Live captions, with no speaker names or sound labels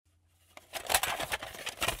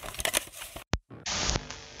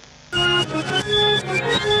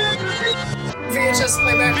VHS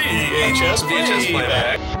playback. VHS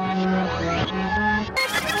playback.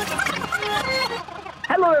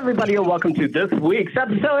 Hello, everybody, and welcome to this week's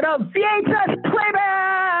episode of VHS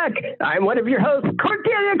Playback. I'm one of your hosts,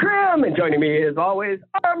 Cordelia Grimm, and joining me, as always,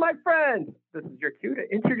 are my friends. This is your cue to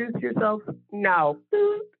introduce yourself now.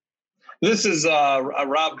 This is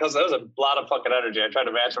Rob Cousin. That was a lot of fucking energy. I tried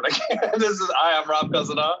to match what I can. I'm Rob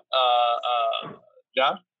Cousin.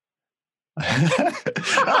 Josh?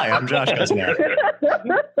 Hi, I'm Josh Cousin.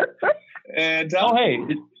 And Tom? Hey,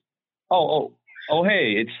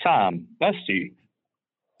 it's Tom, Bestie.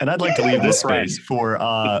 And I'd like to leave this space for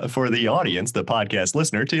the audience, the podcast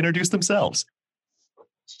listener, to introduce themselves.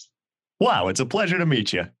 Wow, it's a pleasure to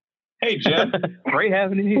meet you. Hey, Jim. Great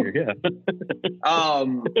having you here. Yeah.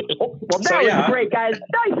 Well, that was great, guys.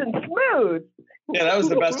 Nice and smooth. Yeah, that was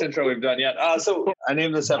the best intro we've done yet. So I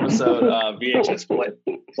named this episode VHS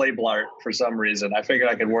Play Blart for some reason. I figured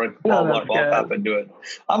I could work Paul Blart Mall Cop into it.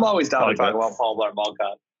 I'm always down to talk about Paul Blart Mall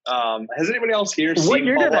Cop. Has anybody else here seen what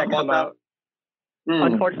year Paul did Blart that come out?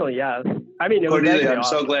 Unfortunately, yes. I mean, it was Cordelia, I'm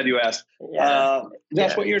awesome. so glad you asked.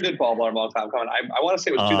 Josh, what year did Paul Blart Mall Cop come out? I want to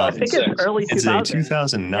say it was 2006. I think it's early 2000. It's a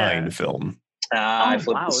 2009 film. I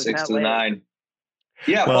flipped the 6 to the 9.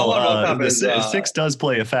 Yeah, Paul Blart Mall Cop is... 6 does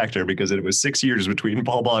play a factor because it was 6 years between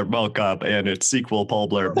Paul Blart Mall Cop and its sequel, Paul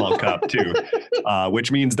Blart Mall Cop 2,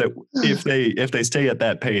 which means that if they stay at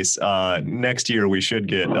that pace, next year we should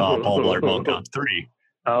get Paul Blart Mall Cop 3.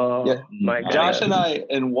 Oh, yeah. My God. Josh and I,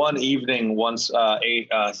 in one evening, once ate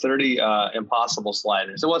 30 Impossible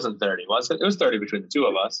sliders. It wasn't 30, was it? It was 30 between the two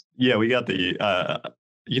of us. Yeah, we got the,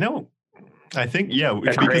 I think,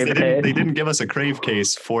 because they didn't give us a crave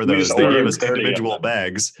case for those. They gave us individual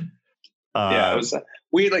bags. We had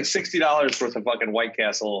like $60 worth of fucking White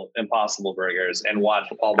Castle Impossible burgers and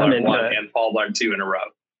watched Paul Blart 1 and Paul Blart 2 in a row.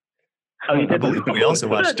 I believe we also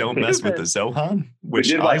watched Don't Mess with the Zohan,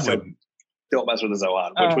 which I would... Don't Mess with the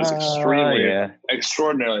Zohan, which was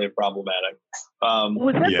extraordinarily problematic.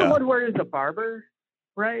 Was that the one where he's a barber,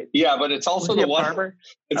 right? Yeah, but it's also the one. Barber?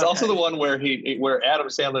 It's also the one where where Adam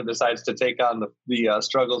Sandler decides to take on the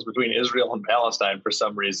struggles between Israel and Palestine for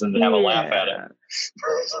some reason and have a laugh at it.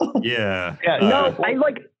 Yeah. I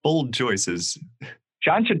like bold choices.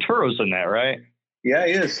 John Turturro's in that, right? Yeah,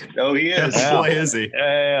 he is. Oh, he is. Yeah. Boy, is he?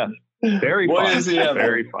 Yeah. Very fun. Is he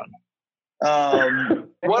very fun.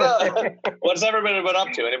 What's everybody been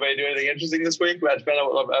up to? Anybody do anything interesting this week? We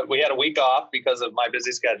had a week off because of my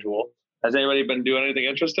busy schedule. Has anybody been doing anything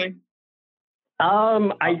interesting?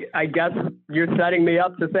 I guess you're setting me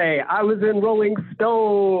up to say I was in Rolling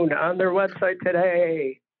Stone on their website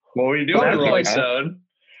today. What were you doing in Rolling Stone?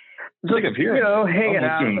 Just, hanging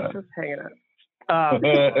out. Just hanging out.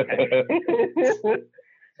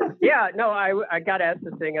 I got asked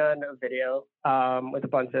to sing on a video with a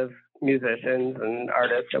bunch of musicians and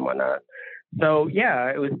artists and whatnot. So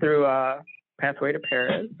it was through Pathway to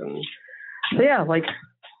Paris, and so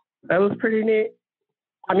that was pretty neat.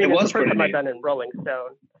 I mean, it's the first time I've been in Rolling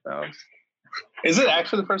Stone. So, is it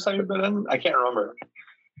actually the first time you've been in? I can't remember.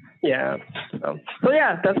 Yeah. So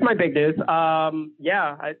that's my big news.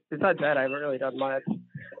 Besides that, I haven't really done much.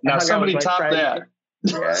 Now somebody top that.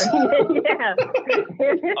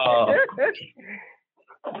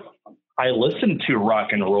 I listened to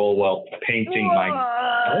rock and roll while painting my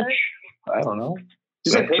couch. I don't know.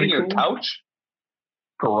 Is that painting your couch?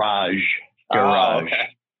 Garage. Oh, okay.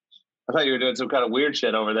 I thought you were doing some kind of weird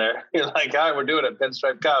shit over there. You're like, all right, we're doing a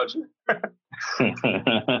pinstripe couch.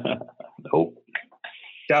 Nope.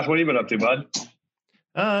 Josh, what have you been up to, bud?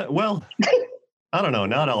 Well, I don't know.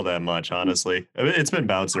 Not all that much, honestly. It's been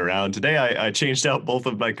bouncing around. Today, I changed out both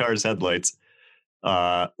of my car's headlights,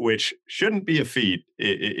 which shouldn't be a feat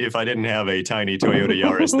if I didn't have a tiny Toyota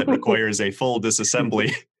Yaris that requires a full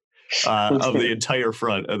disassembly of the entire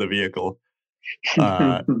front of the vehicle.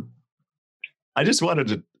 I just wanted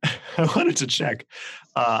to check.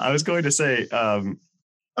 I was going to say,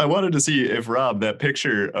 I wanted to see if, Rob, that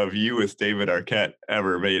picture of you with David Arquette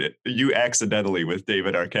ever made it. You accidentally with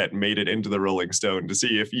David Arquette made it into the Rolling Stone, to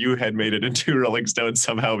see if you had made it into Rolling Stone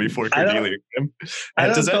somehow before Cordelia.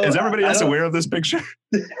 Is everybody else aware of this picture?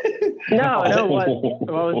 No. What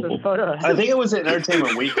was this photo? I think it was in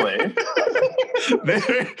Entertainment Weekly.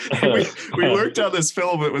 we worked on this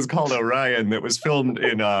film that was called Orion, that was filmed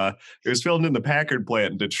in the Packard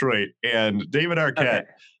plant in Detroit, and David Arquette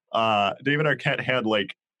had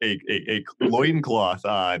like a loincloth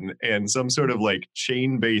on and some sort of like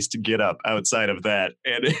chain-based get-up outside of that,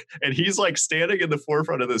 and he's like standing in the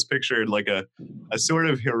forefront of this picture in like a sort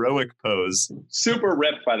of heroic pose. Super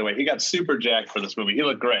ripped, by the way. He got super jacked for this movie. He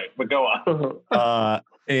looked great, but go on.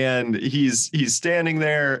 And he's standing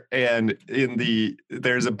there, and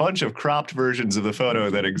there's a bunch of cropped versions of the photo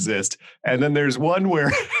that exist, and then there's one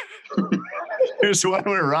where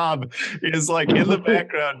Rob is like in the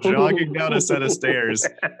background jogging down a set of stairs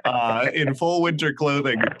in full winter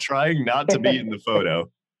clothing, trying not to be in the photo.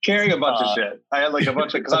 Carrying a bunch of shit. I had like a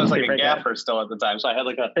bunch of, because I was like a gaffer still at the time. So I had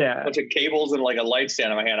like a bunch of cables and like a light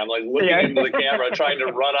stand in my hand. I'm like looking into the camera, trying to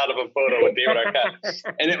run out of a photo with David Arquette.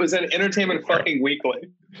 And it was an Entertainment fucking Weekly.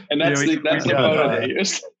 And that's the photo they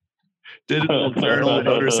used. Digital Journal,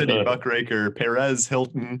 Motor City Muckraker, Perez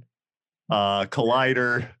Hilton,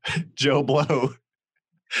 Collider, Joe Blow,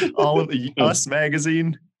 all of the Us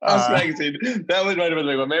Magazine. Us Magazine. That might have been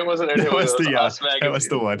the one. Maybe it wasn't Entertainment. Us Magazine. That was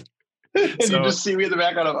the one. And you just see me in the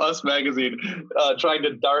background of Us Magazine trying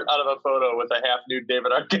to dart out of a photo with a half-nude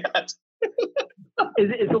David Arquette.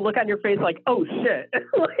 Is the look on your face like, oh shit,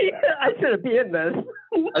 I shouldn't be in this?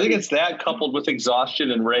 I think it's that coupled with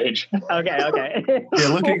exhaustion and rage. Okay. Yeah,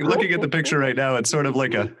 looking at the picture right now, it's sort of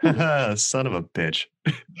like a son of a bitch.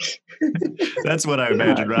 That's what I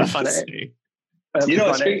imagine Ralph would see. You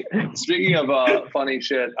know, speaking of funny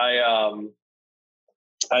shit,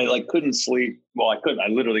 I like couldn't sleep. Well, I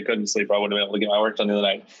literally couldn't sleep. I wouldn't have been able to get my work done the other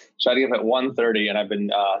night. So I had to get up at 1:30, and I've been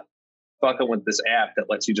fucking with this app that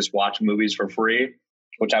lets you just watch movies for free,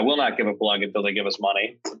 which I will not give a plug until they give us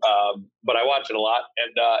money. But I watch it a lot,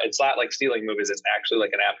 and it's not like stealing movies. It's actually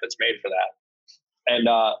like an app that's made for that. And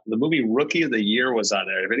the movie Rookie of the Year was on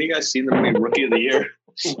there. Have any of you guys seen the movie Rookie of the Year?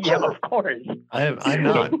 Yeah, of course. I'm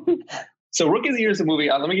not. So Rookie of the Year is a movie.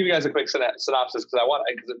 Let me give you guys a quick synopsis because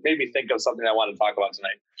it made me think of something I want to talk about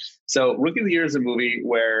tonight. So Rookie of the Year is a movie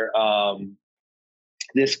where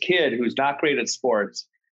this kid who's not great at sports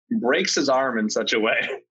breaks his arm in such a way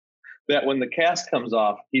that when the cast comes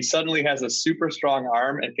off, he suddenly has a super strong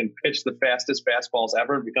arm and can pitch the fastest fastballs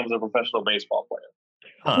ever and becomes a professional baseball player.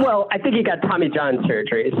 Huh. Well, I think he got Tommy John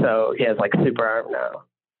surgery, so he has like super arm now.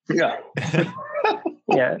 Yeah.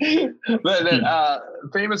 Yeah. But then,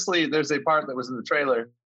 famously, there's a part that was in the trailer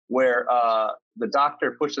where the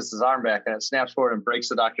doctor pushes his arm back and it snaps forward and breaks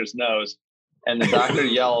the doctor's nose. And the doctor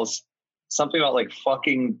yells something about like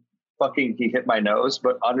fucking, he hit my nose,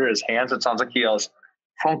 but under his hands, it sounds like he yells,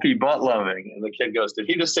 funky butt loving. And the kid goes, did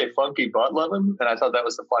he just say funky butt loving? And I thought that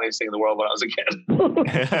was the funniest thing in the world when I was a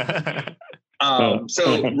kid.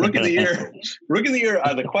 So Rookie of the Year,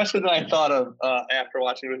 the question that I thought of after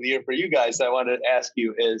watching Rookie of the Year for you guys that I wanted to ask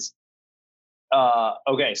you is,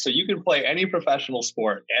 okay, so you can play any professional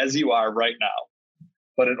sport as you are right now,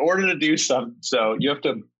 but in order to do so you have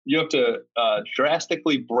to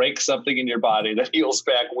drastically break something in your body that heals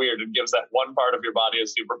back weird and gives that one part of your body a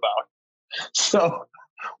superpower. So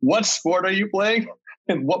what sport are you playing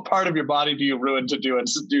and what part of your body do you ruin to do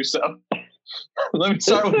so? Let me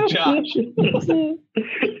start with Josh.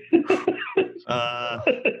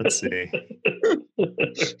 Let's see.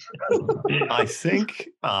 I think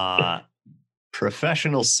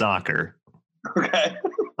professional soccer. Okay.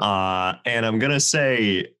 And I'm gonna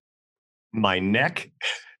say my neck.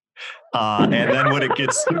 And then when it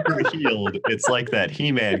gets super healed, it's like that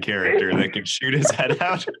He-Man character that can shoot his head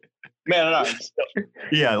out. Man at Arms.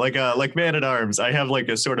 Yeah, like Man at Arms. I have like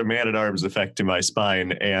a sort of Man at Arms effect to my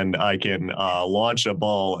spine, and I can launch a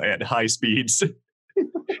ball at high speeds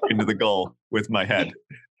into the goal with my head.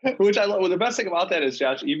 Which I love. Well, the best thing about that is,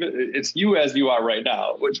 Josh, even it's you as you are right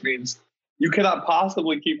now, which means you cannot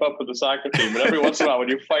possibly keep up with the soccer team. But every once in a while, when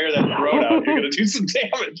you fire that throat out, you're going to do some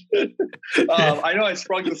damage. I know I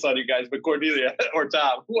sprung this on you guys, but Cordelia or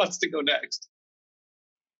Tom, who wants to go next?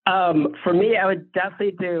 For me, I would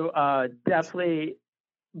definitely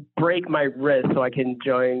break my wrist so I can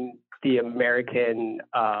join the American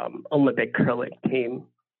Olympic curling team.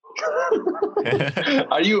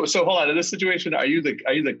 Are you? So hold on. In this situation, are you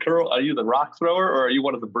the rock thrower or are you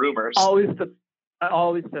one of the broomers? Always the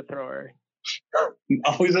thrower.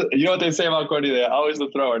 Always. You know what they say about Cordelia? Always the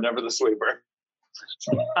thrower, never the sweeper.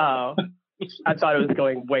 Oh. I thought it was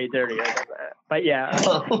going way dirtier than that, but yeah.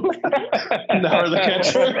 Never the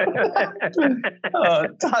catcher.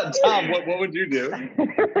 Tom, what would you do?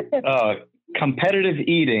 Competitive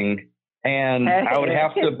eating, and I would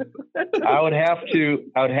have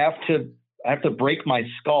to break my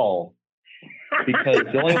skull, because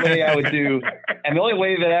the only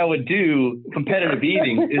way that I would do competitive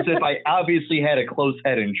eating is if I obviously had a close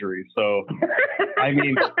head injury. So, I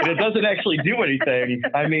mean, it doesn't actually do anything.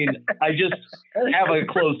 I mean, I just have a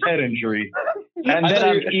close head injury, and then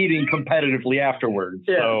I'm eating competitively afterwards.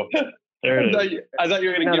 Yeah. So there it is. I thought you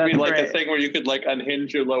were going to give me like a thing where you could like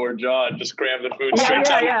unhinge your lower jaw and just cram the food straight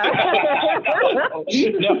down.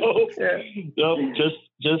 No,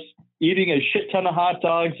 just eating a shit ton of hot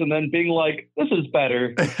dogs and then being like, this is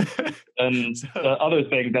better than the other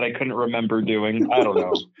thing that I couldn't remember doing. I don't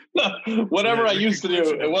know. Whatever I used to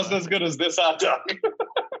do, it wasn't as good as this hot dog.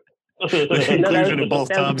 The conclusion of both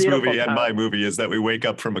that was Tom's beautiful, movie and Tom. my movie is that we wake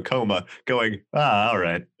up from a coma going, all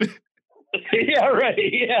right. Yeah, right.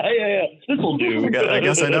 Yeah. This will do. I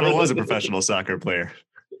guess I never was a professional soccer player.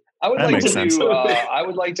 I would That like makes to sense. do. I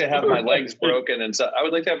would like to have my legs broken, and I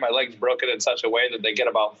would like to have my legs broken in such a way that they get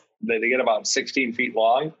about 16 feet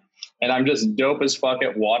long, and I'm just dope as fuck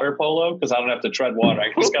at water polo because I don't have to tread water.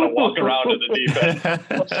 I just gotta walk around in the deep end,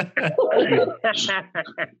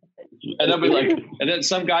 and they'll be like, and then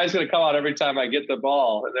some guy's gonna come out every time I get the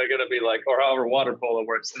ball, and they're gonna be like, or however water polo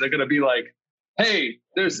works, and they're gonna be like, hey,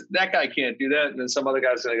 that guy can't do that, and then some other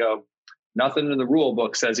guy's gonna go, nothing in the rule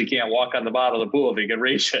book says he can't walk on the bottom of the pool if he can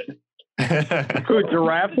reach it. Ooh,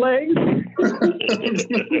 giraffe legs?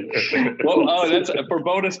 Well, that's for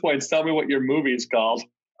bonus points. Tell me what your movie is called.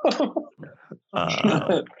 Ooh,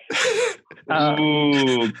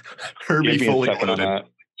 Herbie give me a Fully second on Loaded.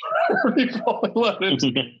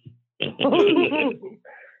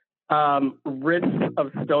 that. Ritz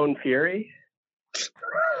of Stone Fury.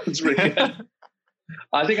 It's really good.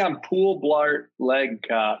 I think I'm Pool Blart Leg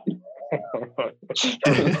Cop.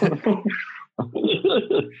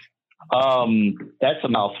 That's a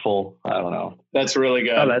mouthful. I don't know. That's really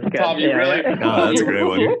good. Oh, that's good. Tom, you Yeah, really, right? Oh, that's a great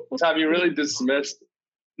one. Tom, you really dismissed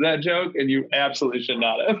that joke, and you absolutely should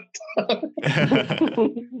not have.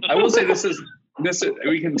 I will say this is.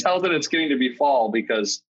 We can tell that it's getting to be fall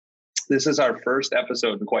because this is our first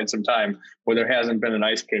episode in quite some time where there hasn't been an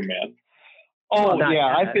ice cream man. Oh Well, yeah,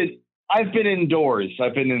 not yet. I've been indoors.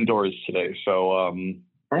 I've been indoors today, so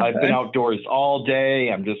I've been outdoors all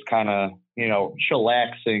day. I'm just kind of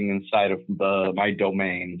chillaxing inside of my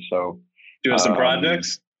domain. So Doing some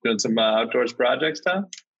projects, doing some outdoors projects, Tom.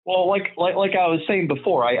 well, like I was saying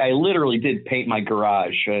before, I literally did paint my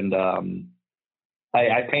garage, and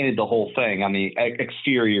I painted the whole thing on the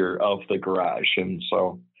exterior of the garage, and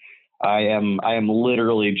so I am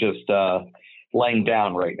literally just laying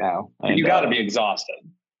down right now. And, You got to be exhausted.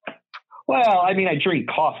 Well, I mean, I drink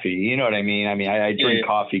coffee. You know what I mean? I drink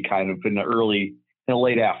coffee kind of in the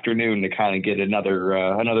late afternoon to kind of get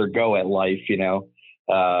another go at life. And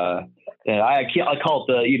I call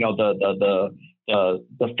it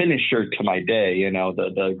the finisher to my day.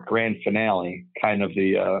 The grand finale, kind of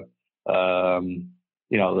the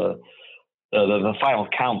final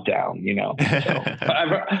countdown. So.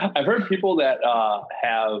 I've heard people that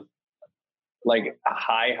have like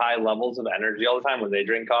high levels of energy all the time when they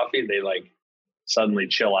drink coffee. They like suddenly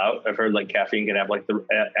chill out. I've heard like caffeine can have like the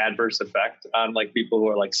adverse effect on like people who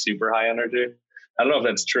are like super high energy. I don't know if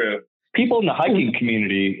that's true. People in the hiking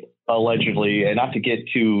community allegedly, and not to get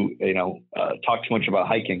too talk too much about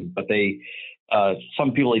hiking, but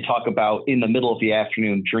some people they talk about in the middle of the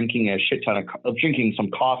afternoon drinking a shit ton of drinking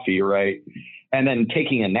some coffee, right? And then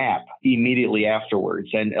taking a nap immediately afterwards.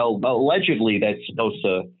 And allegedly that's supposed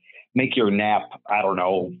to make your nap, I don't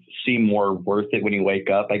know, seem more worth it when you wake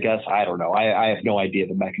up, I guess. I don't know. I have no idea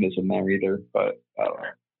the mechanism there either, but I don't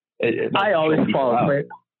know. I always fall asleep.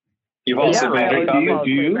 You've also been drinking coffee? Fall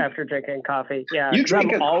asleep after drinking coffee. Yeah. You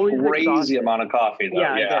drink I'm a always crazy exhausted. amount of coffee though.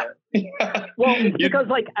 Yeah. I do. Well, because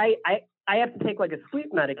like I have to take like a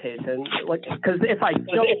sleep medication, like because if I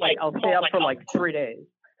don't, like I'll stay up for like 3 days.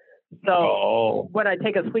 So when I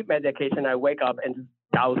take a sleep medication, I wake up and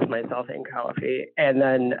douse myself in coffee, and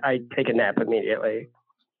then I take a nap immediately.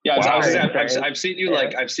 Yeah, Wow. I've seen you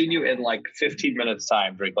I've seen you in like 15 minutes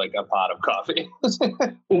time drink like a pot of coffee.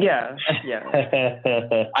 Yeah.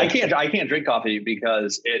 I can't drink coffee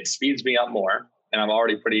because it speeds me up more, and I'm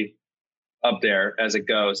already pretty up there as it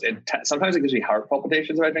goes. Sometimes it gives me heart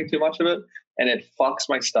palpitations if I drink too much of it, and it fucks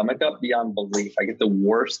my stomach up beyond belief. I get the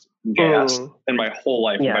worst gas in my whole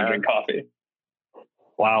life if I drink coffee.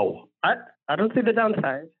 Wow. I don't see the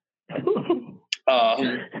downside. I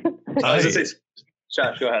was gonna say,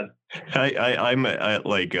 Josh, go ahead. I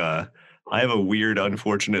have a weird,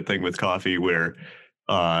 unfortunate thing with coffee where,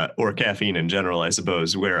 or caffeine in general, I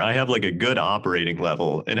suppose, where I have like a good operating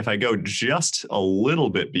level. And if I go just a little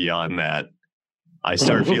bit beyond that, I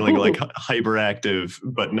start feeling like hyperactive,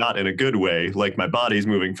 but not in a good way. Like my body's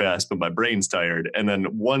moving fast, but my brain's tired. And then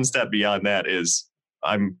one step beyond that is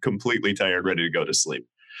I'm completely tired, ready to go to sleep.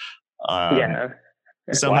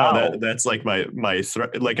 Somehow that's like my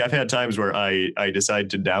like I've had times where I decide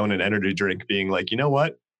to down an energy drink being like, you know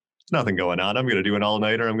what? There's nothing going on. I'm going to do an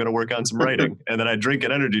all-nighter. I'm going to work on some writing. And then I drink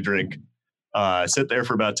an energy drink, sit there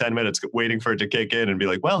for about 10 minutes waiting for it to kick in and be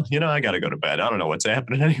like, well, I got to go to bed. I don't know what's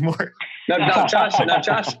happening anymore. Josh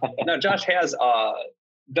has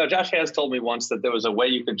No, Josh has told me once that there was a way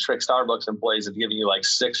you could trick Starbucks employees into giving you like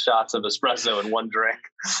 6 shots of espresso in one drink.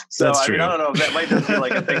 So That's I true. mean, I don't know if that might just be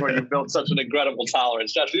like a thing where you built such an incredible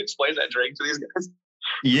tolerance. Josh, can you explain that drink to these guys?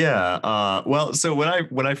 Yeah. Well, so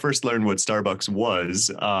when I first learned what Starbucks was,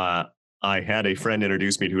 I had a friend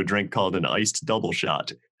introduce me to a drink called an iced double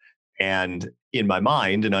shot. And in my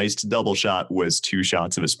mind, an iced double shot was 2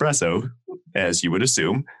 shots of espresso, as you would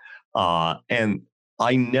assume. And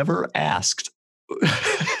I never asked.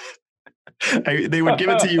 They would give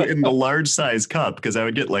it to you in the large size cup because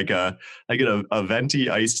I get a venti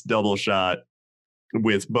iced double shot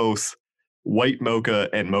with both white mocha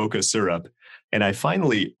and mocha syrup. And I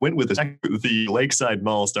finally went with the Lakeside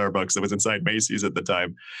Mall Starbucks that was inside Macy's at the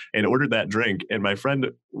time and ordered that drink. And my friend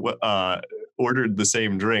ordered the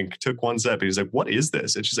same drink, took one sip. And he's like, "What is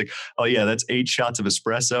this?" And she's like, "Oh, yeah, that's 8 shots of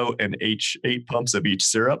espresso and 8 pumps of each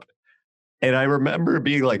syrup." And I remember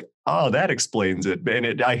being like, "Oh, that explains it."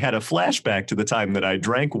 And I had a flashback to the time that I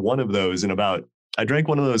drank one of those in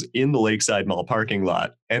the Lakeside Mall parking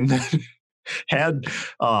lot. And then had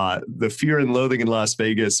the Fear and Loathing in Las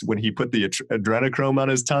Vegas when he put the adrenochrome on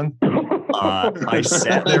his tongue. I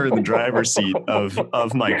sat there in the driver's seat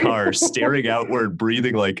of my car, staring outward,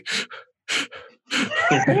 breathing like.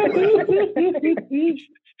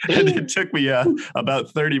 And it took me about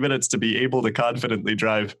 30 minutes to be able to confidently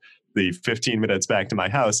drive the 15 minutes back to my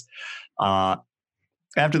house.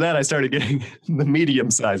 After that, I started getting the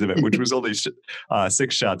medium size of it, which was only 6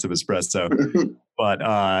 shots of espresso. But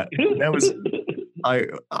that was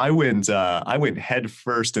I went head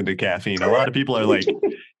first into caffeine. A lot of people are like,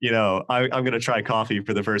 I'm going to try coffee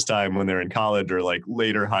for the first time when they're in college or like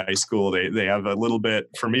later high school. They have a little bit.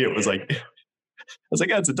 For me, it was like, I was like,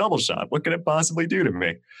 yeah, it's a double shot. What could it possibly do to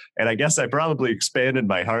me? And I guess I probably expanded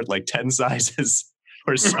my heart like 10 sizes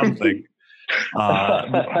or something.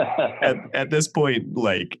 At this point,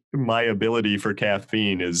 like my ability for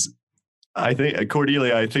caffeine is, I think,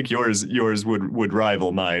 Cordelia, I think yours would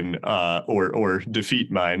rival mine or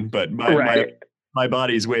defeat mine. But my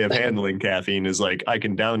body's way of handling caffeine is like I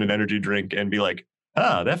can down an energy drink and be like,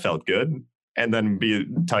 that felt good, and then be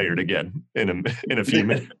tired again in a few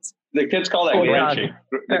minutes. The kids call that grinching.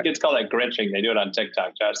 The kids call that grinching. They do it on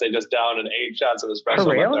TikTok, Josh. They just down an 8 shots of espresso,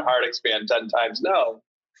 let their heart expand 10 times. No.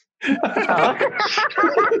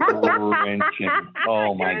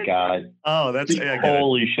 Oh my God. Oh, that's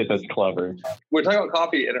holy shit, that's clever. We're talking about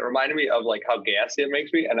coffee, and it reminded me of like how gassy it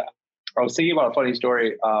makes me. And I was thinking about a funny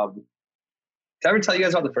story. Did I ever tell you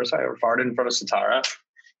guys about the first time I ever farted in front of Satara?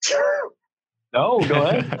 No, go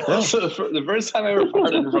ahead. So the first time I ever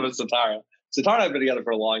farted in front of Satara and I have been together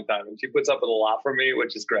for a long time, and she puts up with a lot from me,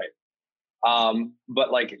 which is great.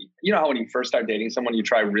 But like, you know how when you first start dating someone, you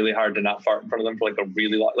try really hard to not fart in front of them for like a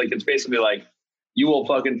really long, like it's basically like you will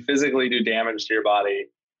fucking physically do damage to your body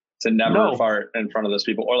to never fart in front of those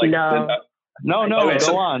people, or like go on.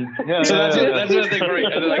 Yeah, so that's the thing for me.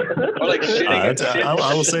 And like, or like shitting.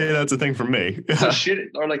 I will say that's a thing for me. So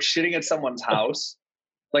shitting at someone's house.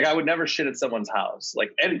 Like I would never shit at someone's house, like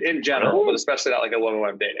in general, but especially not like a woman when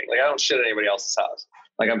I'm dating. Like I don't shit at anybody else's house.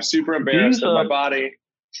 Like I'm super embarrassed of my body.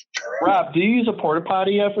 Rob, do you use a porta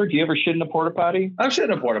potty ever? Do you ever shit in a porta potty? I've shit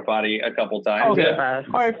in a porta potty a couple times. Okay. Yeah.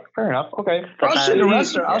 All right. Fair enough. Okay. I'll shit in a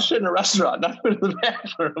restaurant. I'll shit in a restaurant, not in the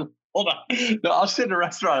bathroom. Hold on. No, I'll shit in a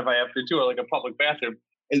restaurant if I have to too, or like a public bathroom.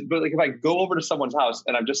 But like if I go over to someone's house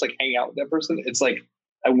and I'm just like hanging out with that person, it's like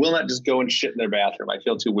I will not just go and shit in their bathroom. I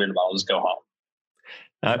feel too weird about it. I'll just go home.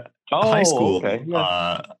 High school, okay.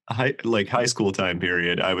 Yeah. high school time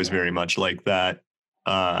period, I was very much like that.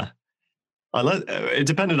 Unless it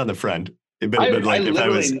depended on the friend. I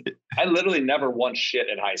literally never once shit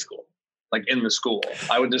in high school, like in the school.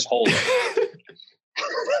 I would just hold it.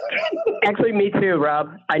 Actually, me too,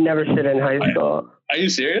 Rob. I never shit in high school. Are you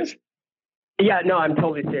serious? Yeah, no, I'm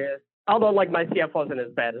totally serious. Although, like, my CF wasn't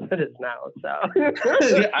as bad as it is now, so.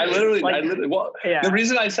 The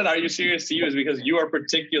reason I said, "Are you serious?" to you is because you are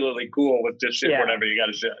particularly cool with just shit whenever you got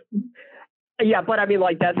to shit. Yeah, but I mean,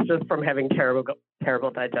 like, that's just from having terrible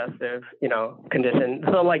digestive, condition.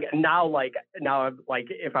 So, like, now I'm like,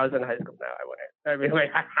 if I was in high school now, I wouldn't. I mean,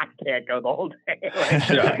 like, I can't go the whole day.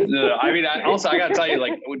 I mean, I got to tell you,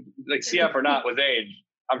 like CF or not, with age,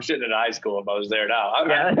 I'm shitting in high school if I was there now.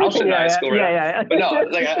 I'll shit in high school right now. But no,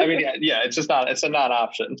 like, I mean, it's just not, it's a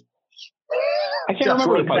non-option. I can't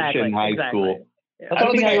remember if I shit in high school. Yeah. I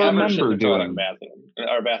don't think I ever shit in the toilet in bathroom in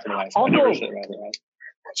high school.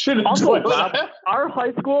 Also, Bob, our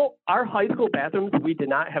high school bathrooms, we did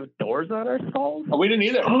not have doors on our stalls. Oh, we didn't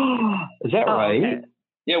either. Is that right? Okay.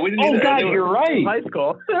 Yeah, we didn't Oh either. God, you're right. High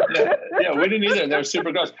school. Yeah, we didn't either. They were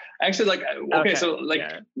super gross. Actually, like, okay, so like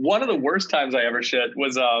one of the worst times I ever shit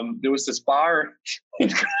was there was this bar. There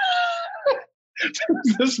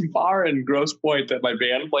was this bar in Grosse Pointe that my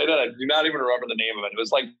band played at. I do not even remember the name of it. It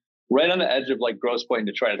was like right on the edge of like Grosse Pointe,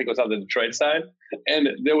 Detroit. I think it was on the Detroit side. And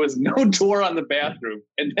there was no door on the bathroom.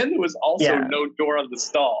 And then there was also no door on the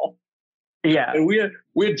stall. Yeah. And we had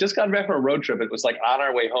just gotten back from a road trip. It was like on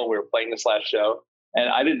our way home. We were playing this last show. And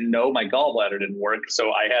I didn't know my gallbladder didn't work.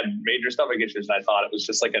 So I had major stomach issues. And I thought it was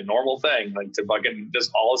just like a normal thing, like to fucking just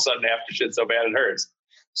all of a sudden have to shit so bad it hurts.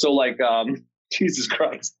 So like, Jesus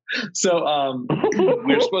Christ. So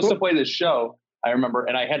we were supposed to play this show, I remember,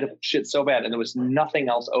 and I had to shit so bad and there was nothing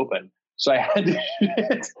else open. So I had to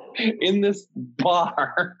shit in this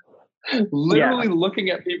bar, literally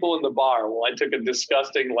looking at people in the bar while I took a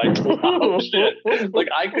disgusting, like, loud shit. Like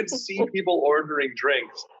I could see people ordering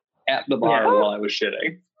drinks at the bar while I was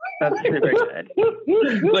shitting. That's super good.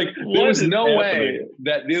 Like there was no way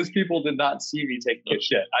that these people did not see me taking a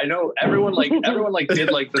shit. I know everyone did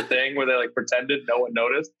like the thing where they like pretended no one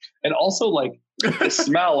noticed, and also like the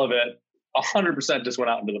smell of it 100% just went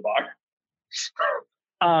out into the bar.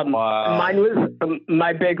 Mine was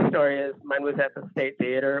my big story is mine was at the State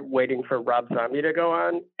Theater waiting for Rob Zombie to go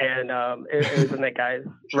on, and it was in that guy's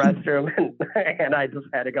restroom, and I just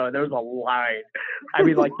had to go. There was a line. I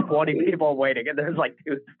mean, like 20 people waiting, and there's like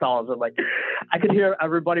 2 stalls, and like I could hear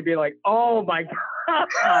everybody being like, "Oh my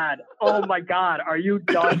God, are you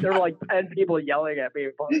done?" There were like 10 people yelling at me,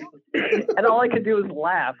 and all I could do was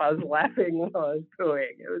laugh. I was laughing while I was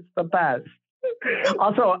pooing. It was the best.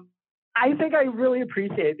 Also, I think I really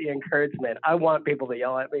appreciate the encouragement. I want people to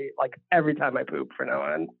yell at me like every time I poop from now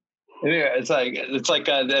on. Yeah, it's like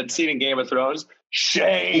that scene in Game of Thrones.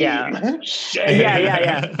 Shame. Yeah. Shame.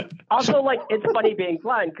 Yeah. Also, like it's funny being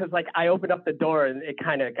blind because like I opened up the door and it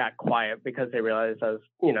kind of got quiet because they realized I was,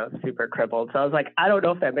 super crippled. So I was like, I don't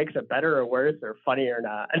know if that makes it better or worse or funny or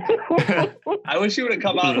not. I wish you would have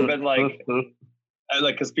come out and been like,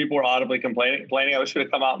 because people were audibly complaining. I wish you would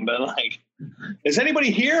have come out and been like, "Is anybody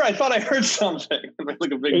here? I thought I heard something."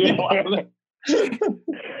 Like a big deal out of it.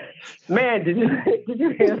 Man, did you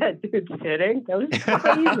hear that dude sitting? That was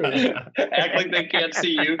crazy. Act like they can't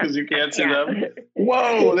see you because you can't see them.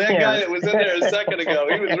 Whoa, that guy that was in there a second ago,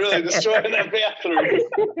 he was really destroying that bathroom.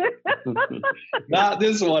 Not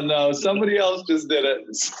this one though. Somebody else just did it.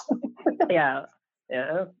 Yeah.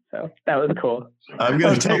 So that was cool. I'm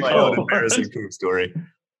going to tell my own embarrassing poop story.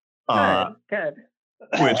 Good.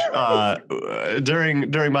 Which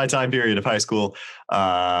during my time period of high school,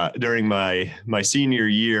 during my senior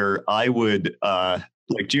year, I would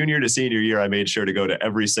like junior to senior year, I made sure to go to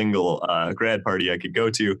every single grad party I could go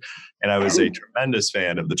to, and I was a tremendous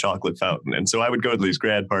fan of the chocolate fountain. And so I would go to these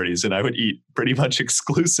grad parties, and I would eat pretty much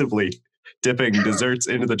exclusively dipping desserts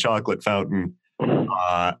into the chocolate fountain.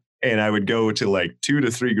 And I would go to like 2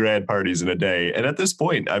 to 3 grad parties in a day. And at this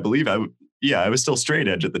point, I believe I was still straight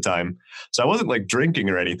edge at the time. So I wasn't like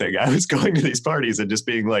drinking or anything. I was going to these parties and just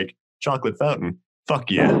being like, chocolate fountain,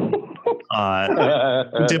 fuck yeah.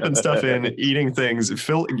 Dipping stuff in, eating things,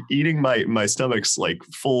 eating my stomach's like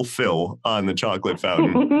full fill on the chocolate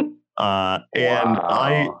fountain. And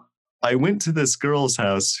I went to this girl's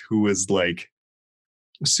house who was like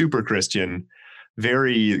super Christian,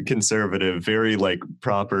 very conservative, very like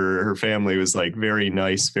proper. Her family was like very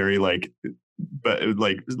nice, very like, but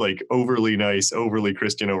like overly nice, overly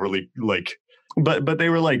Christian, overly like, but they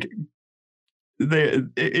were like,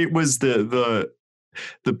 it was the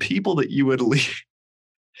people that you would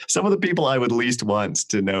some of the people I would least want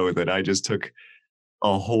to know that I just took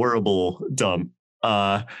a horrible dump.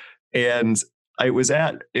 And it was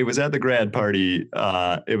at the grad party.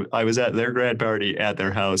 I was at their grad party at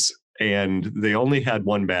their house, and they only had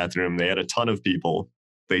one bathroom. They had a ton of people.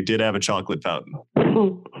 They did have a chocolate fountain.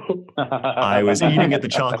 I was eating at the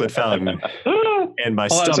chocolate fountain, and my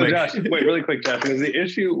stomach. So Josh, wait, really quick, Josh. Was the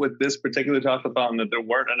issue with this particular chocolate fountain that there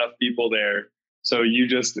weren't enough people there? So you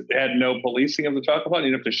just had no policing of the chocolate fountain?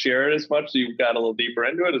 You didn't have to share it as much, so you got a little deeper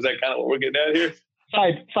into it? Is that kind of what we're getting at here?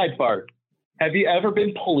 Sidebar. Have you ever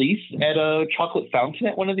been policed at a chocolate fountain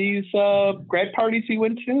at one of these grad parties you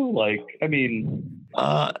went to? Like, I mean...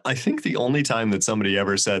 I think the only time that somebody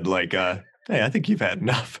ever said, like, hey, I think you've had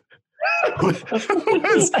enough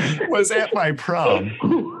was at my prom.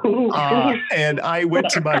 And I went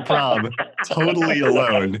to my prom totally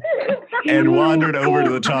alone and wandered over to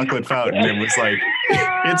the chocolate fountain and was like,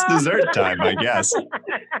 it's dessert time, I guess.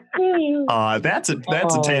 That's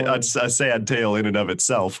a sad tale in and of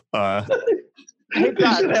itself. Hey,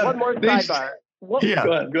 Josh, one more sidebar. Yeah.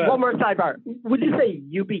 Go ahead. One more sidebar. Would you say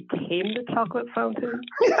you became the chocolate fountain?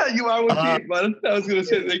 Yeah, you are what you eat, bud. I was gonna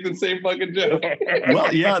say make the same fucking joke.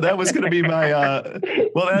 Well, yeah, that was going to be my. I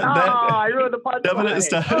ruined the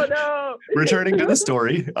punchline. Oh no! Returning to the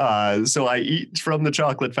story, so I eat from the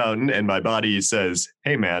chocolate fountain, and my body says,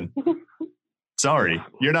 "Hey, man, sorry,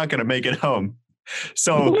 you're not going to make it home."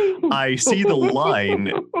 So I see the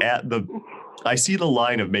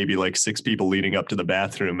line of maybe like 6 people leading up to the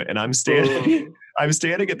bathroom, and I'm standing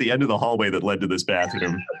at the end of the hallway that led to this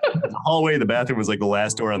bathroom. The bathroom was like the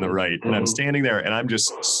last door on the right, and I'm standing there and I'm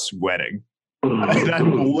just sweating. And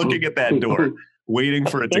I'm looking at that door, waiting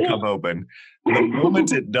for it to come open. The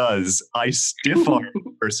moment it does, I stiff arm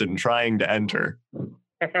the person trying to enter.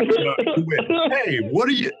 Hey, what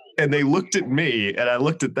are you? And they looked at me, and I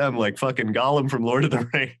looked at them like fucking Gollum from Lord of the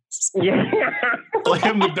Rings.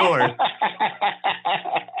 Slam the door.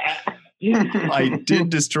 I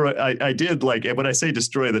did destroy. I did like, and when I say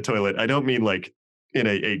destroy the toilet, I don't mean like in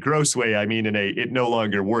a gross way. I mean in a it no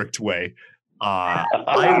longer worked way. I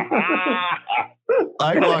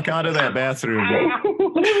walk out of that bathroom.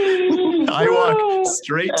 I walk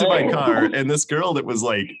straight to my car, and this girl that was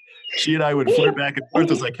like, she and I would flirt back and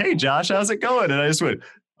forth, was like, "Hey, Josh, how's it going?" And I just went,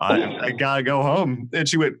 I gotta go home. And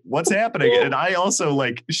she went, "What's happening?" And I also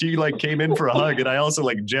like, she like came in for a hug, and I also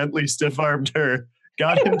like gently stiff armed her,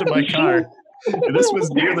 got into my car. And this was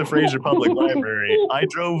near the Fraser Public Library. I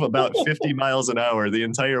drove about 50 miles an hour the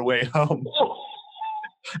entire way home.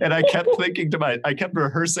 And I kept thinking I kept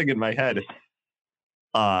rehearsing in my head,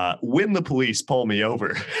 when the police pull me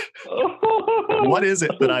over, what is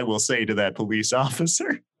it that I will say to that police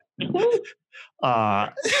officer?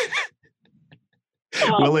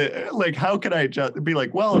 Will it, like, how can I just be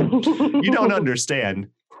like, well, you don't understand.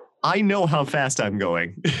 I know how fast I'm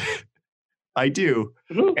going. I do.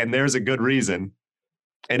 And there's a good reason.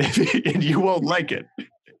 And and you won't like it.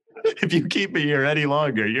 If you keep me here any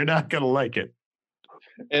longer, you're not going to like it.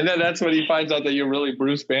 And then that's when he finds out that you're really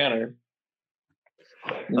Bruce Banner.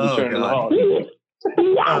 Oh,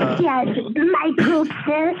 God. Yes, my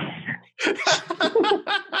princess.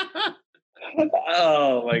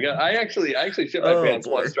 Oh my God. I actually shit my pants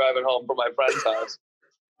once driving home from my friend's house.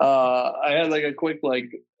 I had like a quick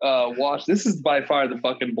wash. This is by far the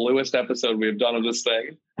fucking bluest episode we've done of this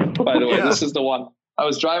thing. By the way, This is the one. I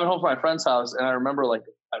was driving home from my friend's house, and I remember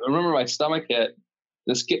my stomach hit.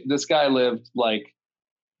 This guy lived like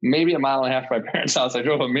maybe a mile and a half from my parents' house. I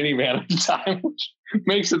drove a minivan at the time, which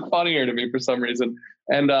makes it funnier to me for some reason.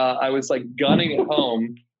 And I was like gunning it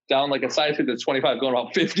home down like a side street that's 25, going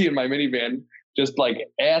about 50 in my minivan, just like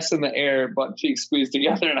ass in the air, butt cheeks squeezed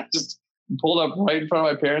together. And I just pulled up right in front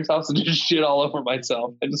of my parents' house and just shit all over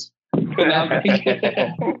myself. I just could not make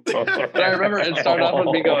it. But I remember it started off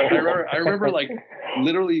with me going, I remember like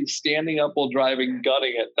literally standing up while driving,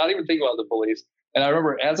 gunning it, not even thinking about the police. And I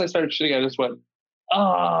remember as I started shitting, I just went,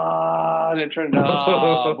 and it turned,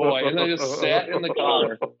 oh boy. And I just sat in the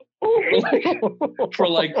car for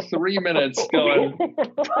like 3 minutes going,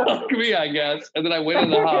 fuck me, I guess. And then I went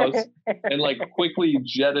in the house and like quickly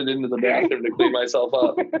jetted into the bathroom to clean myself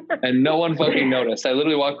up. And no one fucking noticed. I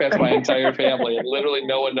literally walked past my entire family and literally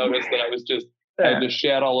no one noticed that I had just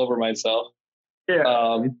shat all over myself.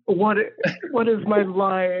 Yeah. What is my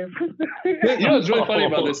life? You know what's really funny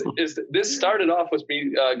about this is this started off with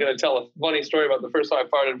me going to tell a funny story about the first time I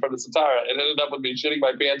farted in front of Satara, and ended up with me shitting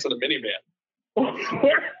my pants in a minivan.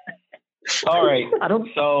 All right.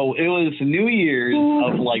 So it was New Year's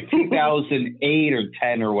of like 2008 or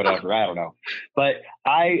 10 or whatever. I don't know. But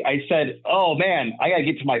I said, oh man, I got to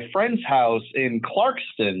get to my friend's house in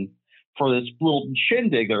Clarkston for this little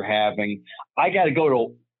shindig they're having. I got to go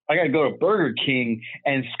to Burger King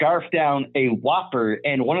and scarf down a Whopper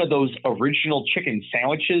and one of those original chicken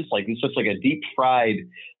sandwiches. Like it's just like a deep fried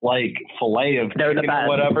like fillet of chicken or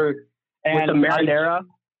whatever. And with the marinara?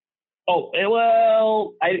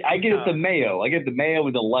 I get it the mayo. I get the mayo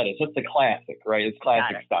with the lettuce. That's the classic, right? It's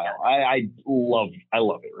classic style. I love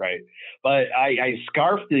it, right? But I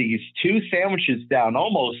scarfed these 2 sandwiches down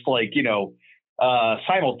almost like,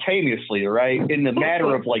 simultaneously, right? In the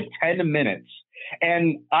matter of like 10 minutes.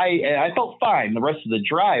 And I felt fine the rest of the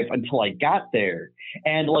drive until I got there.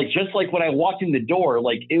 And like, just like when I walked in the door,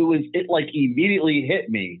 like it immediately hit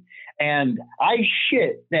me. And I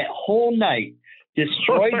shit that whole night,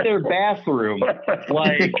 destroyed their bathroom,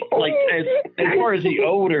 like as far as the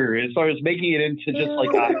odor, as far as making it into just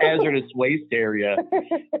like a hazardous waste area,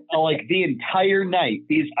 like the entire night.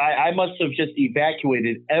 I must have just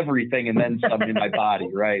evacuated everything and then some in my body,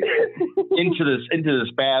 right, into this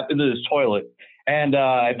toilet. And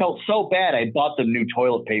I felt so bad. I bought them new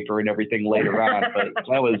toilet paper and everything later on, but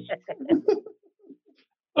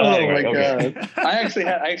my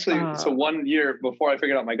God. So 1 year before I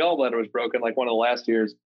figured out my gallbladder was broken, like one of the last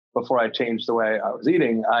years before I changed the way I was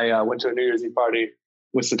eating, I went to a New Year's Eve party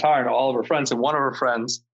with Sitar and all of her friends. And one of her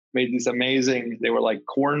friends made these amazing, they were like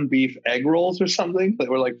corned beef egg rolls or something that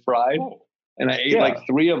were like fried. And I ate like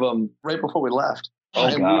 3 of them right before we left.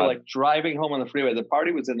 And we were like driving home on the freeway. The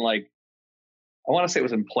party was in like, I want to say it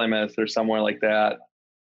was in Plymouth or somewhere like that.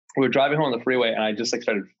 We were driving home on the freeway and I just like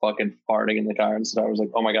started fucking farting in the car. And so I was like,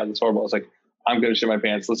 oh my God, that's horrible. I was like, I'm going to shit my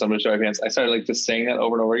pants. Listen, I'm going to shit my pants. I started like just saying that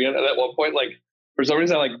over and over again. And at one point, like for some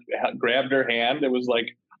reason, I like grabbed her hand. It was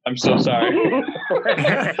like, I'm so sorry. And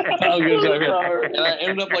I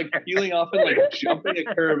ended up like peeling off and like jumping a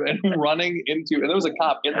curb and running into, and there was a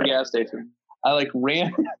cop in the gas station. I like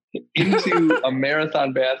ran into a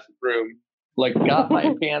marathon bathroom, like got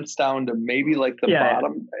my pants down to maybe like the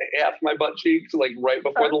bottom half my butt cheeks, like right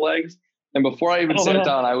before the legs. And before I even sat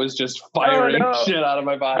down, I was just firing shit out of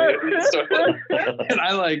my body. And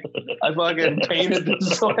I fucking painted the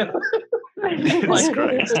toilet.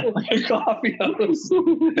 like a coffee house.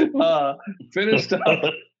 Finished up,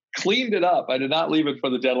 cleaned it up. I did not leave it for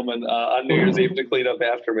the gentleman on New Year's Eve to clean up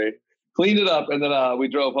after me. Cleaned it up, and then we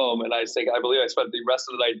drove home. And I believe I spent the rest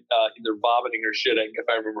of the night either vomiting or shitting, if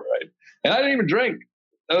I remember right. And I didn't even drink.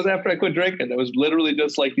 That was after I quit drinking. It was literally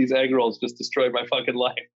just like these egg rolls just destroyed my fucking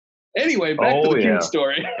life. Anyway, back to the cute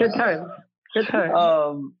story. Good time.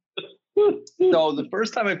 So the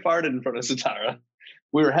first time I farted in front of Satara,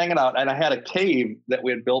 we were hanging out and I had a cave that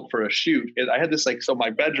we had built for a shoot. I had this so my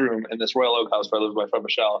bedroom in this Royal Oak house where I lived with my friend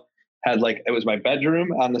Michelle had it was my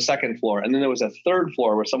bedroom on the second floor. And then there was a third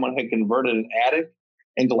floor where someone had converted an attic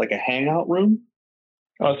into like a hangout room.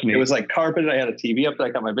 Oh, that's neat. It was like carpeted. I had a TV up there. I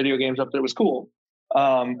got my video games up there. It was cool.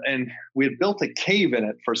 And we had built a cave in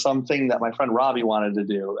it for something that my friend Robbie wanted to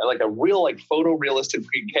do, like a real photorealistic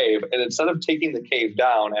cave. And instead of taking the cave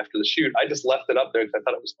down after the shoot, I just left it up there because I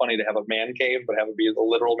thought it was funny to have a man cave, but have it be the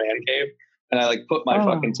literal man cave. And I put my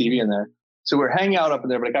fucking TV in there. So we're hanging out up in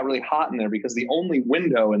there, but it got really hot in there because the only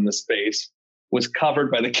window in the space was covered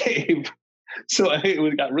by the cave. So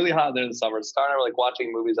it got really hot in there in the summer. Star and I were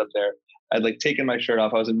watching movies up there. I'd taken my shirt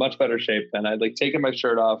off. I was in much better shape then. I'd taken my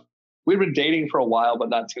shirt off. We'd been dating for a while, but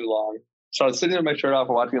not too long. So I was sitting with my shirt off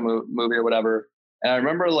and watching a movie or whatever. And I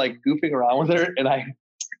remember goofing around with her and I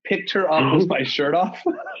picked her up with my shirt off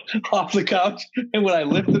the couch. And when I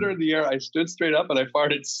lifted her in the air, I stood straight up and I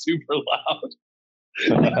farted super loud.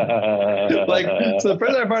 So the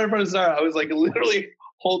first time I farted in front of Sarah, I was literally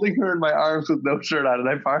holding her in my arms with no shirt on and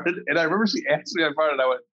I farted. And I remember she asked me if I farted and I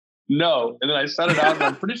went, no. And then I set it out and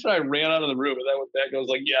I'm pretty sure I ran out of the room and I went back and I was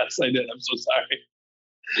like, yes, I did. I'm so sorry.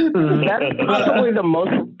 That's probably the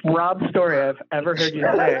most Rob story I've ever heard you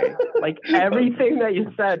say. Everything that you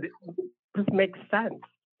said just makes sense.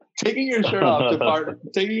 Taking your shirt off to fart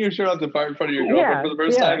in front of your girlfriend for the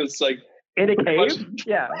first time is in a cave.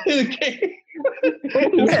 In a cave.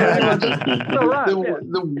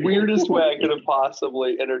 The weirdest way I could have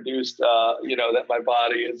possibly introduced, that my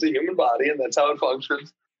body is a human body and that's how it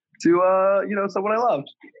functions to, someone I loved.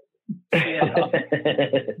 Yeah.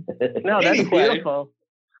 No, that's beautiful.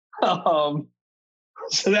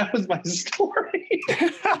 So that was my story.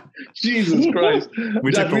 Jesus Christ.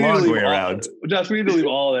 We took the long way around. Josh, we need to leave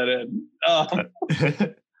all that in.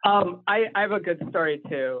 I have a good story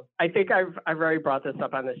too. I think I've already brought this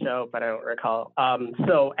up on the show, but I don't recall.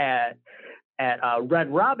 So at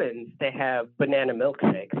Red Robin's, they have banana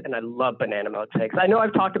milkshakes, and I love banana milkshakes. I know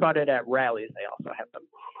I've talked about it at rallies. They also have them.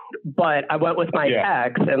 But I went with my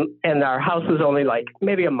ex, and our house was only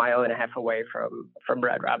maybe a mile and a half away from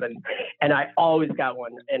Red Robin. And I always got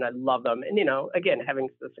one, and I love them. And, again, having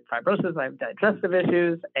cystic fibrosis, I have digestive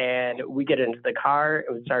issues. And we get into the car,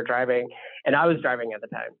 and we start driving. And I was driving at the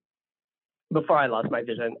time before I lost my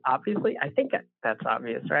vision. Obviously, I think that's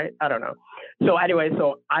obvious, right? I don't know. So anyway,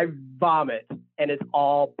 I vomit, and it's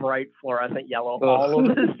all bright fluorescent yellow all over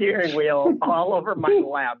the steering wheel, all over my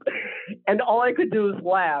lap. And all I could do is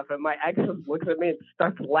laugh, and my ex just looks at me and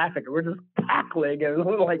starts laughing. We're just cackling, and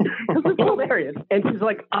we're like, this is hilarious. And she's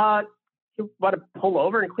like, you want to pull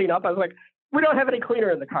over and clean up? I was like, we don't have any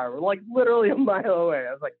cleaner in the car. We're literally a mile away.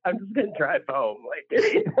 I was like, I'm just going to drive home.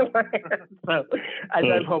 So I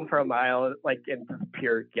drive home for a mile, in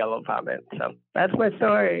pure yellow vomit. So that's my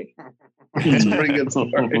story. It's a pretty good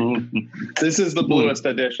story. This is the bluest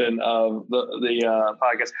edition of the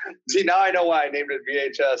podcast. See, now I know why I named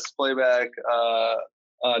it VHS Playback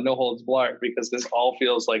No Holds Blart, because this all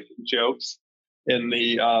feels like jokes in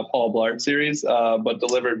the Paul Blart series, but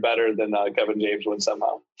delivered better than Kevin James would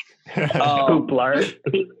somehow. Blart.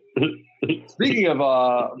 Speaking of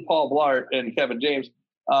Paul Blart and Kevin James,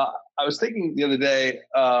 I was thinking the other day,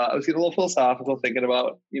 I was getting a little philosophical, thinking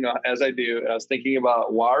about, as I do, and I was thinking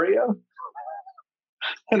about Wario.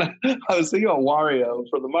 And I was thinking about Wario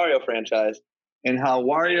from the Mario franchise and how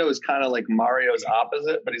Wario is kind of like Mario's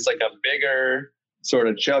opposite, but he's like a bigger, sort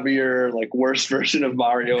of chubbier, like worse version of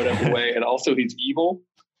Mario in every way. And also he's evil.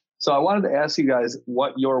 So I wanted to ask you guys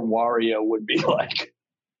what your Wario would be like.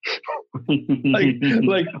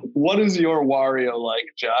 like what is your Wario like,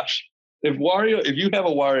 Josh? If you have a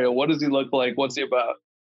Wario, what does he look like? What's he about?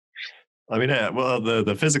 I mean, well,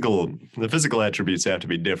 the physical attributes have to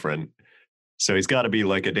be different. So he's got to be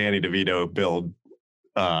like a Danny DeVito build,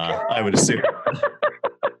 I would assume.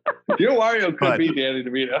 Your Wario could be Danny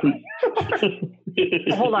DeVito.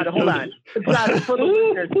 Hold on. Josh, for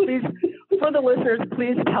the listeners,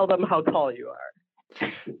 please tell them how tall you are.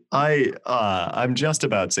 I'm just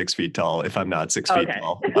about 6 feet tall, if I'm not 6 feet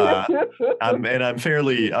tall. I'm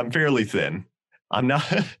fairly thin. I'm not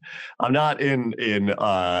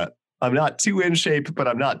too in shape, but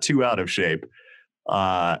I'm not too out of shape.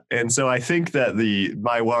 And so I think that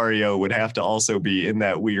my Wario would have to also be in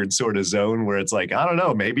that weird sort of zone where it's like, I don't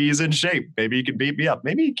know, maybe he's in shape. Maybe he can beat me up.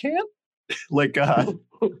 Maybe he can't. Like, I know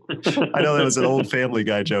that was an old Family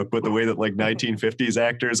Guy joke, but the way that like 1950s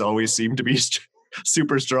actors always seem to be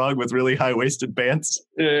super strong with really high-waisted pants.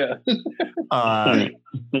 Yeah.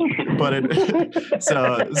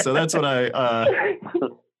 So that's what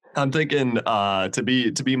I'm thinking.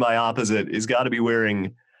 To be my opposite is got to be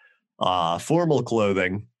wearing formal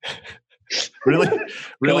clothing,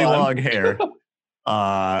 really long hair,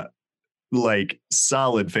 like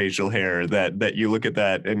solid facial hair that you look at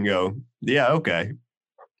that and go, yeah, okay,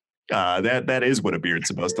 that is what a beard's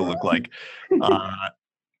supposed to look like.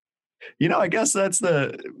 I guess that's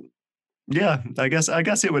I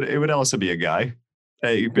guess it would also be a guy.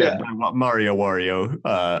 Mario Wario.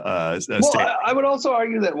 I would also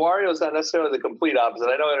argue that Wario is not necessarily the complete opposite.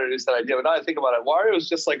 I know I introduced that idea, but now I think about it, Wario is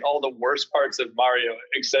just like all the worst parts of Mario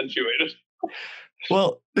accentuated.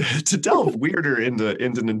 Well, to delve weirder into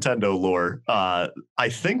Nintendo lore, I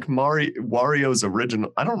think Wario's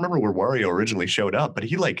original. I don't remember where Wario originally showed up, but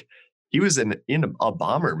he was in a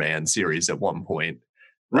Bomberman series at one point.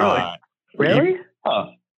 Really? Really?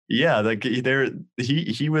 Yeah, like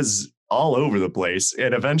he was all over the place,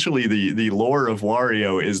 and eventually the lore of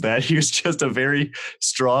Wario is that he was just a very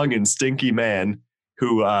strong and stinky man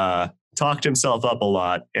who talked himself up a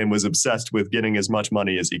lot and was obsessed with getting as much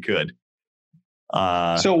money as he could.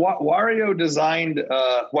 So Wario's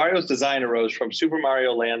design arose from Super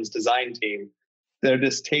Mario Land's design team, their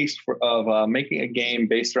distaste of making a game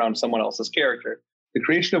based around someone else's character. The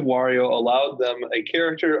creation of Wario allowed them a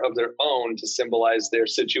character of their own to symbolize their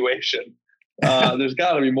situation. There's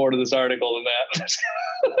got to be more to this article than that.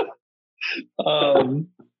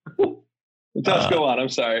 Josh, go on. I'm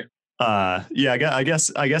sorry. Yeah, I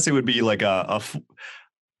guess it would be like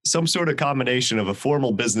some sort of combination of a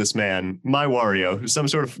formal businessman, my Wario, some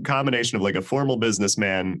sort of combination of like a formal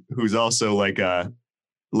businessman who's also like a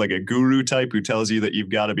guru type who tells you that you've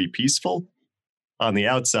got to be peaceful on the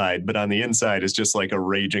outside, but on the inside is just like a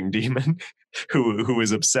raging demon who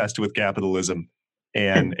is obsessed with capitalism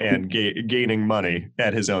and gaining money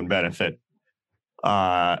at his own benefit.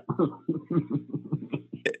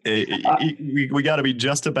 We got to be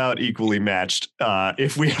just about equally matched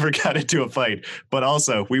if we ever got into a fight, but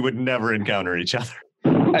also we would never encounter each other.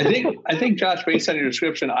 I think, Josh, based on your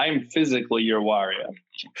description, I'm physically your Wario.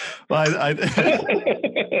 Well,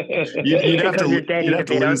 you'd have to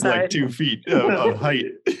lose like 2 feet of height.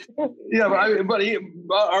 Yeah, that's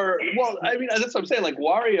what I'm saying. Like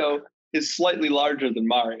Wario is slightly larger than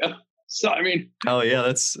Mario, so I mean, oh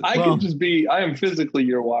yeah, I am physically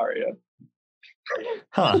your Wario.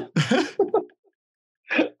 Huh.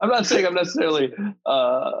 I'm not saying I'm not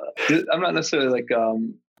necessarily like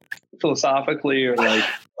philosophically or like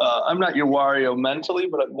I'm not your Wario mentally,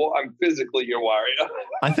 but I'm physically your Wario.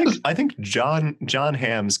 I think John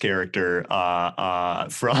Hamm's character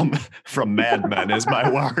from Mad Men is my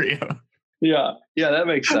Wario. Yeah, that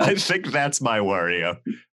makes sense. I think that's my Wario.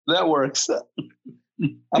 That works.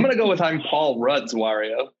 I'm gonna go with I'm Paul Rudd's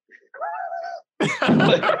Wario. I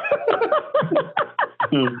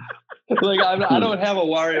don't have a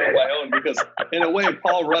Wario of my own because in a way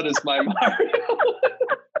Paul Rudd is my Mario.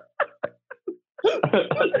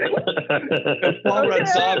 If Paul Rudd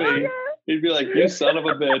saw me, he'd be like, "You son of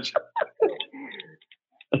a bitch."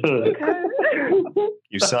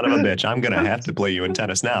 You son of a bitch! I'm gonna have to play you in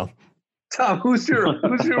tennis now. Tom, who's your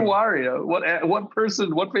Wario?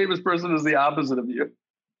 What famous person is the opposite of you?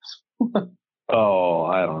 Oh,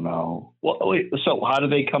 I don't know. Well, wait, so how do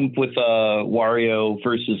they come up with Wario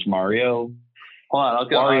versus Mario? Hold on,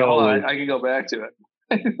 Wario I can go back to it.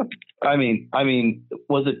 I mean,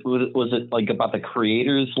 was it like about the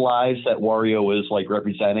creators' lives that Wario was like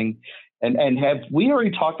representing? And have we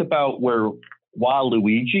already talked about where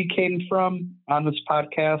Waluigi came from on this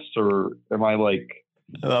podcast, or am I like?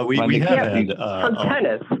 We have had from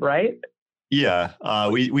tennis, right? Yeah,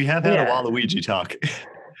 we have had a Waluigi talk.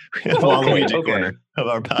 We have Waluigi corner of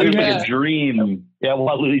our podcast. A dream,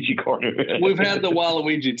 Waluigi corner. We've had the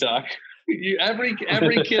Waluigi talk. Every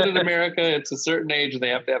kid in America, it's a certain age, and they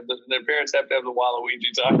have to have their parents have to have the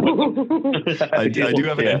Waluigi talk with them. I do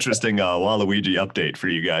have an interesting Waluigi update for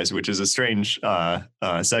you guys, which is a strange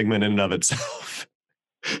segment in and of itself.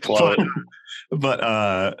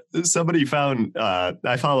 But somebody found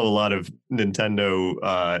I follow a lot of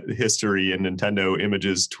Nintendo history and Nintendo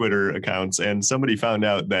Images Twitter accounts, and somebody found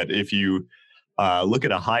out that if you look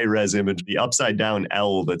at a high-res image, the upside-down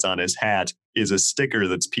L that's on his hat is a sticker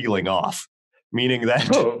that's peeling off, meaning that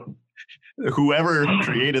whoever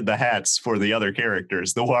created the hats for the other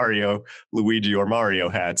characters, the Wario, Luigi, or Mario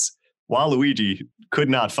hats, Waluigi could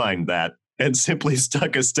not find that and simply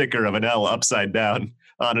stuck a sticker of an L upside down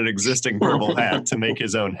on an existing purple hat to make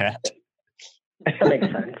his own hat. That makes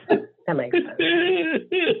sense.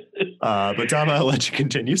 But Tom, I'll let you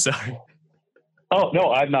continue. Sorry. Oh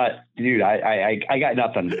no, I'm not, dude. I got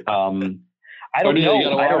nothing. I don't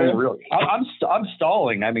know. I don't really. I'm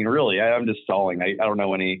stalling. I mean, really, I'm just stalling. I don't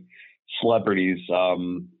know any celebrities. I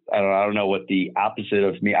don't know what the opposite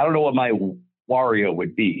of me. I don't know what my Wario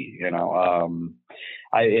would be. I'm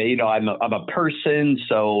a person.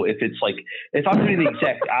 So if it's like, if I'm doing the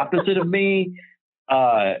exact opposite of me,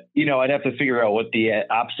 I'd have to figure out what the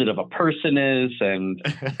opposite of a person is, and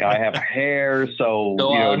I have hair, so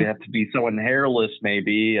it'd have to be someone hairless,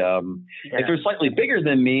 maybe. If they're slightly bigger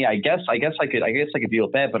than me, I guess I could deal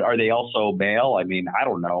with that. But are they also male? I mean, I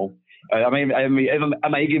don't know. I mean,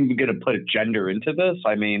 am I even going to put a gender into this?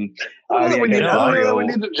 I mean, we need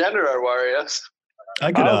to gender our Warriors.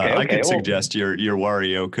 I could suggest your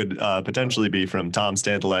Wario could potentially be from Tom's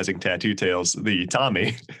Tantalizing Tattoo Tales, the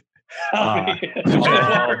Tommy. The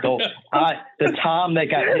Tom that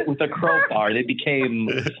got hit with a crowbar. They became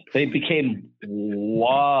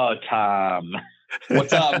Tom.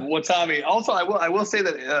 What Tommy? Also, I will say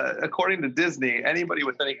that according to Disney, anybody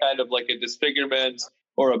with any kind of like a disfigurement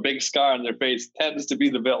or a big scar on their face tends to be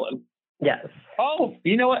the villain. Yes. Oh,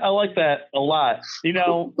 you know what? I like that a lot.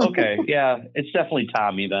 Okay, yeah, it's definitely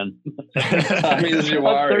Tommy then. Tommy is your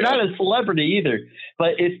Wario. They're not a celebrity either.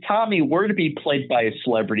 But if Tommy were to be played by a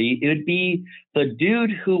celebrity, it would be the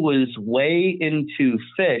dude who was way into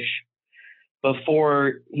fish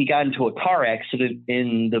before he got into a car accident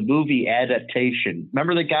in the movie Adaptation.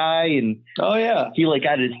 Remember the guy? And oh yeah, he like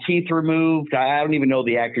got his teeth removed. I don't even know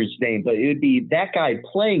the actor's name, but it would be that guy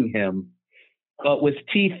playing him, but with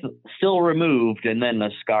teeth still removed and then a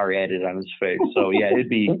scar added on his face. So yeah, that'd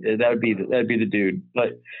be the dude.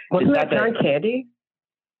 But wasn't that John Candy?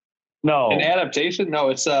 No, an Adaptation. No,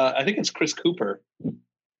 it's I think it's Chris Cooper.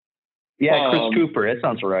 Yeah, Chris Cooper. That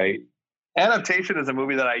sounds right. Adaptation is a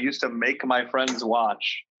movie that I used to make my friends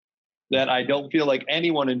watch that I don't feel like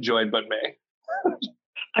anyone enjoyed but me.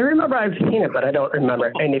 I remember I've seen it, but I don't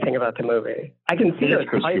remember anything about the movie. I can see I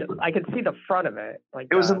can see the front of it. Like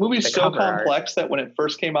it was a movie so complex that when it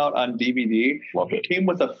first came out on DVD, it came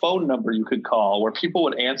with a phone number you could call where people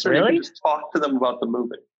would answer. Really? And you could just talk to them about the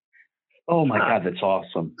movie. Oh my God, that's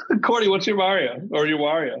awesome. Cordy, what's your Mario or your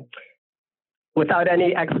Wario? Without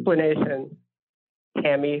any explanation,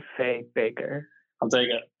 Tammy Faye Baker. I'll take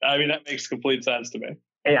it. I mean, that makes complete sense to me.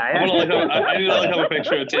 Yeah, I need to look up a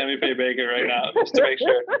picture of Tammy Faye Baker right now just to make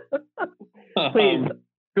sure. Please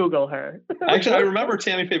Google her. Actually, I remember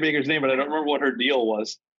Tammy Faye Baker's name, but I don't remember what her deal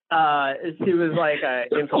was. She was like an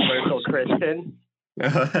infomercial Christian.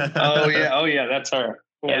 Oh yeah, that's her.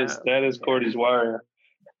 Yeah. That is Cordy's Wario.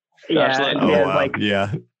 Yeah,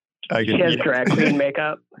 She has drag queen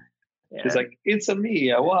makeup. Yeah. She's like, it's a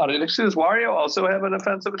me. Wow. Does Wario also have an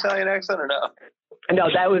offensive Italian accent or no? No,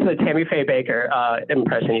 that was a Tammy Faye Baker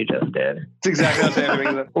impression you just did. It's exactly what Tammy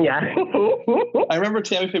Baker did. Yeah. I remember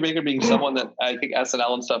Tammy Faye Baker being someone that I think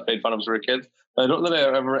SNL and stuff made fun of as we were kids. But I don't know that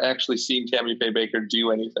I've ever actually seen Tammy Faye Baker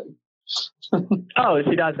do anything. Oh,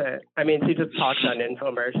 she doesn't. I mean, she just talks on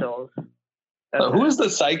infomercials. Who is the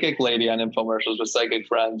psychic lady on infomercials with psychic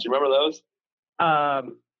friends? You remember those?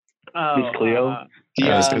 Miss Cleo?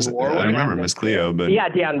 I remember Miss Cleo, but yeah,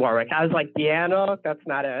 Dionne Warwick. I was like, Deanna, that's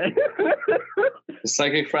not it. The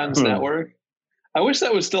Psychic Friends Network. I wish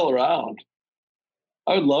that was still around.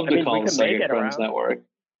 I would love to call it Psychic Friends Network.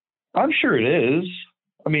 I'm sure it is.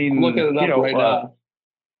 I mean, I'm looking it up right now.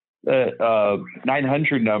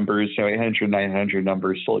 900 numbers, 800, 900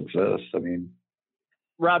 numbers still exist. I mean,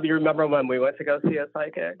 Rob, you remember when we went to go see a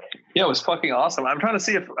psychic? Yeah, it was fucking awesome. I'm trying to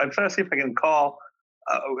see if I can call.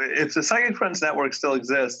 If the Psychic Friends Network still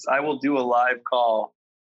exists, I will do a live call.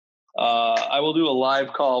 I will do a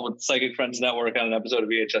live call with Psychic Friends Network on an episode of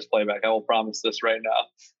VHS Playback. I will promise this right now.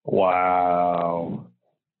 wow.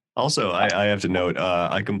 Also, I have to note,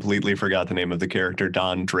 I completely forgot the name of the character,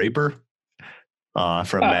 Don Draper,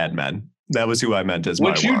 from Mad Men. That was who I meant as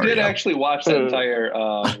Which you Mario. did actually watch the entire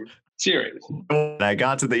series. And I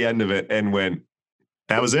got to the end of it and went,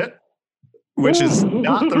 that was it? Which is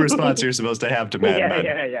not the response you're supposed to have to Mad Men.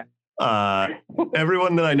 Yeah.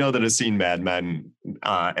 Everyone that I know that has seen Mad Men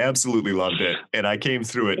absolutely loved it. And I came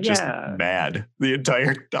through it just mad.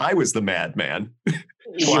 I was the madman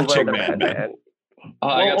watching Mad Men.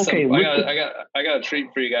 I got a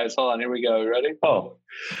treat for you guys. Hold on, here we go. You ready? Oh,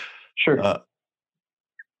 sure.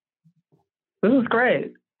 This is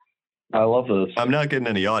great. I love this. I'm not getting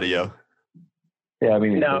any audio. Yeah, I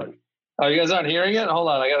mean, No. Oh, you guys aren't hearing it? Hold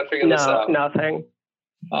on, I got to figure this out. Nothing.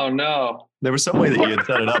 Oh no. There was some way that you had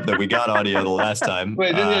set it up that we got audio the last time.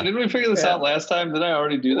 Wait, didn't we figure this out last time? Did I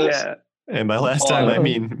already do this? Yeah. And by last time, I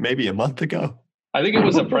mean maybe a month ago. I think it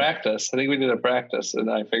was a practice. I think we did a practice,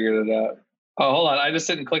 and I figured it out. Oh, hold on. I just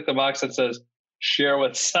didn't click the box that says share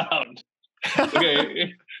with sound.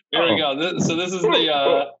 Okay, here we go. This is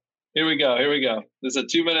the. Here we go. This is a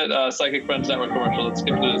 2-minute Psychic Friends Network commercial. Let's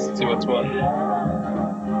skip through this and see what's what.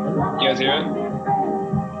 You guys hear it?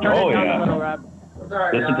 Oh, yeah.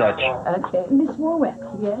 This is touch. Okay. Miss Warwick,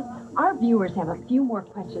 yes? Our viewers have a few more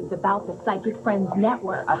questions about the Psychic Friends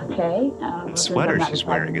Network. Okay. The sweater she's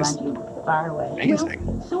wearing is amazing.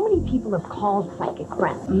 Well, so many people have called Psychic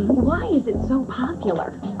Friends. Why is it so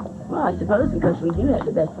popular? Well, I suppose because we do have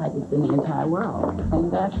the best psychics in the entire world. And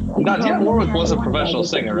now, Dionne Warwick was a professional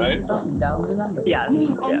singer, right? Don't remember. Yeah.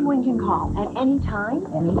 Anyone can call at any time?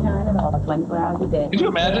 Any time at all, 24 hours a day. Could you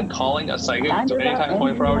imagine calling a psychic anytime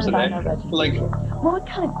 24 hours a day? Like, what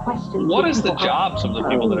kind of questions? What is the jobs of the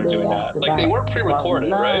people that are doing that? Like, they weren't pre-recorded,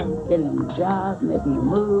 right? Getting a job, making a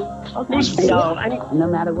move. It was no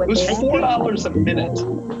matter what. It was $4 a minute.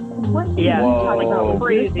 Yeah, Whoa. like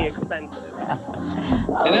crazy expensive.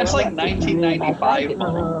 And that's like 1995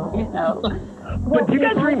 money. But do you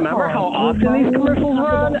guys remember how often these commercials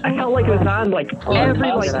were on? I felt like it was on like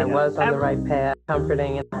every like. I was on the right path,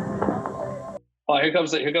 comforting, and Oh, here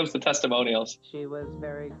comes the testimonials. she was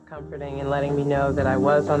very comforting in letting me know that I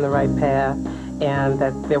was on the right path and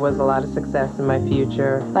that there was a lot of success in my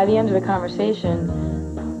future. By the end of the conversation,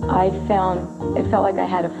 it felt like I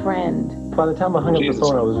had a friend. By the time I hung up the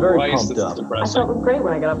phone, I was very pumped up. I felt great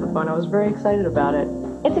when I got off the phone. I was very excited about it.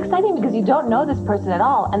 It's exciting because you don't know this person at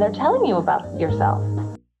all, and they're telling you about yourself.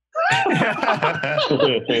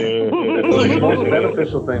 The most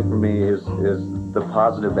beneficial thing for me is the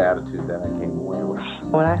positive attitude that I came away with.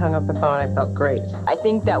 When I hung up the phone, I felt great. I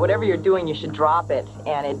think that whatever you're doing, you should drop it,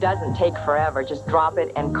 and it doesn't take forever. Just drop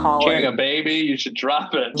it and call Carrying it a baby, you should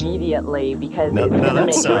drop it immediately because No, it's going to make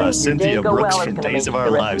that's your Cynthia day go Brooks well. from It's going to Days make of Our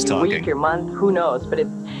the rest Lives of your talking. week, your month, who knows? But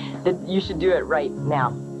you should do it right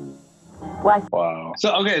now. Wow.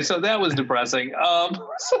 So that was depressing. I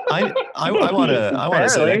want to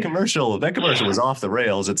say that commercial was off the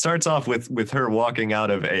rails. It starts off with her walking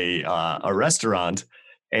out of a restaurant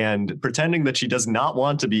and pretending that she does not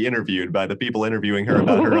want to be interviewed by the people interviewing her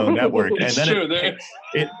about her own network. And then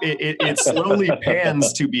it slowly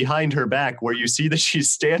pans to behind her back where you see that she's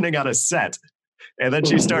standing on a set. And then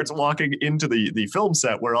she starts walking into the film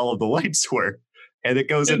set where all of the lights were. And it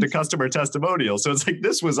goes into customer testimonials. So it's like,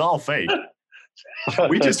 this was all fake.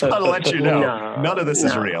 We just want to let you know, none of this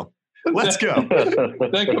is real. Let's go.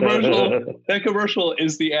 That commercial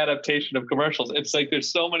is the adaptation of commercials. It's like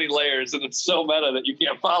there's so many layers and it's so meta that you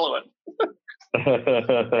can't follow it.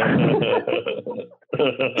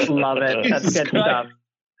 Love it. That's good stuff.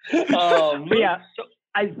 But yeah,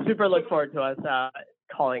 I super look forward to us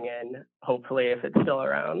calling in. Hopefully, if it's still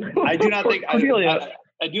around. I do not think.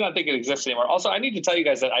 I do not think it exists anymore. Also, I need to tell you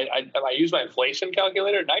guys that I use my inflation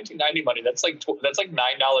calculator. 1990 money. That's like $9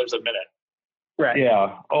 a minute. Right.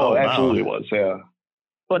 Yeah. Oh, absolutely was. Yeah.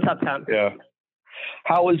 What's up, Tom? Yeah.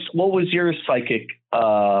 What was your psychic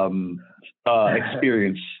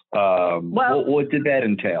experience? What did that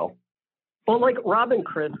entail? Well, like Rob and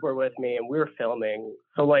Chris were with me and we were filming.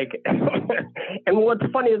 So like, and what's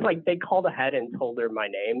funny is like they called ahead and told her my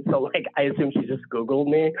name. So like, I assume she just Googled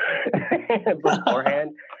me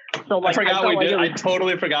beforehand. So like, I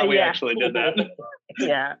totally forgot we actually did that.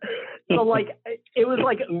 Yeah. So like, it was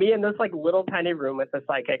like me in this like little tiny room with the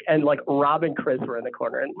psychic, and like Rob and Chris were in the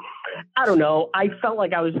corner. And I don't know, I felt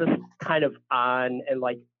like I was just kind of on and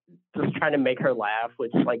like just trying to make her laugh,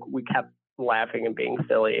 which like we kept laughing and being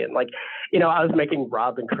silly. And like, you know, I was making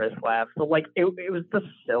Rob and Chris laugh. So like it was just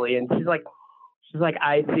silly. And she's like,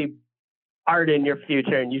 I see art in your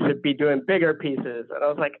future and you should be doing bigger pieces. And I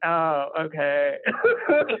was like, oh, okay.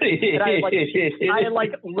 And I had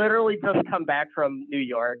like literally just come back from New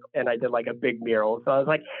York and I did like a big mural. So I was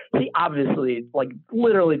like, she obviously like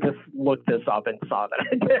literally just looked this up and saw that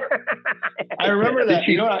I did. I remember that.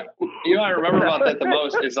 You know what I remember about that the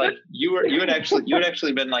most is like you had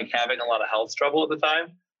actually been like having a lot of health trouble at the time.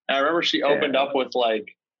 And I remember she opened up with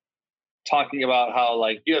like talking about how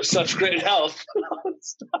like you have such great health.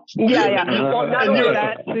 Yeah. Well, not only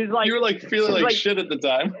that, she's like you were like feeling like shit at the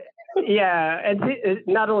time. Yeah, and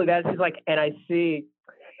not only that, she's like, and I see.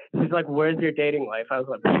 She's like, where's your dating life? I was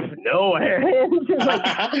like, nowhere. And she's like,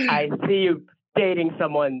 I see you dating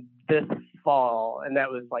someone this fall, and that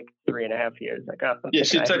was like 3.5 years ago. Yeah,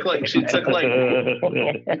 she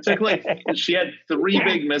had 3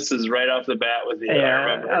 big misses right off the bat with the.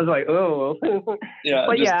 Yeah, I was like, oh. Yeah,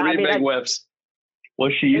 but just three big whiffs.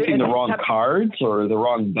 Was she using the wrong cards or the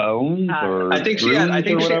wrong bones? Or I think she had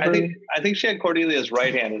Cordelia's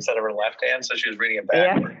right hand instead of her left hand, so she was reading it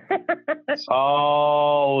back. Yeah.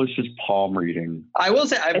 Oh, it's just palm reading. I will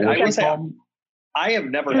say, I have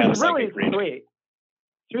never had a psychic reading. Sweet.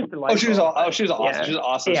 She was delightful. She was awesome. Yeah. She was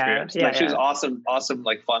awesome spirits. Like, she was awesome,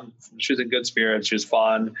 like fun. She was in good spirits. She was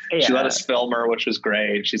fun. Yeah. She let us film her, which was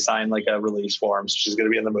great. She signed like a release form, so she's going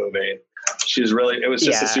to be in the movie. It was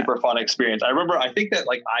just a super fun experience. I think that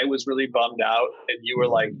like I was really bummed out and you were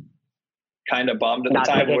like kind of bummed at the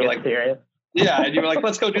time. We were like, serious. Yeah. And you were like,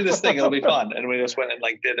 let's go do this thing. It'll be fun. And we just went and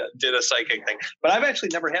like did a psychic thing, but I've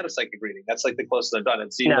actually never had a psychic reading. That's like the closest I've done.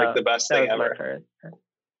 It seemed like the best thing ever.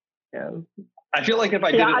 Yeah. I feel like if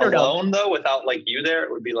I did it alone though, without like you there,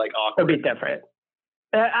 it would be like awkward. It'd be different.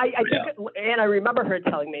 I think, and I remember her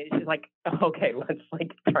telling me, she's like, okay, let's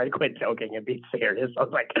like try to quit joking and be serious. I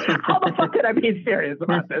was like, how the fuck could I be serious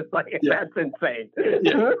about this? Like, that's insane.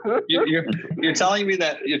 Yeah. You're telling me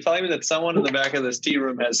that someone in the back of this tea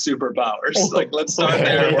room has superpowers. Like, let's start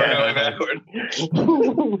there and work our way backward.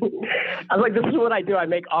 I was like, this is what I do. I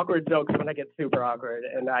make awkward jokes when I get super awkward,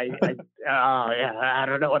 and I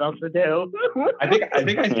don't know what else to do. I think I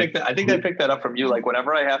picked that up from you. Like,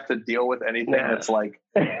 whenever I have to deal with anything that's like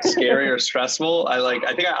scary or stressful, I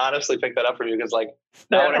think I honestly picked that up from you, because like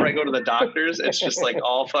now whenever I go to the doctors, it's just like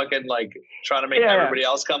all fucking like trying to make everybody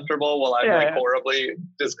else comfortable while I'm like horribly in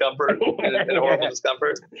horrible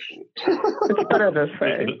discomfort. It's better this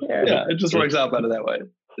way. Yeah, it just works out better that way.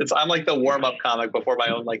 I'm like the warm-up comic before my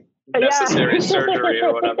own like necessary surgery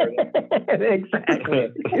or whatever. Exactly.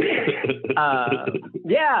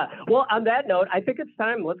 Well, on that note, I think it's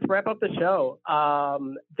time. Let's wrap up the show.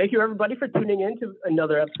 Thank you, everybody, for tuning in to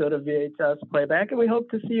another episode of VHS Playback, and we hope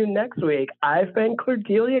to see you next week. I've been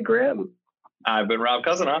Cordelia Grimm. I've been Rob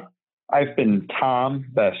Cousineau. I've been Tom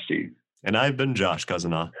Bestie. And I've been Josh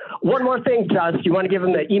Cousineau. One more thing, Josh. Do you want to give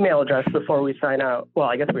them the email address before we sign out? Well,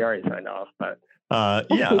 I guess we already signed off, but...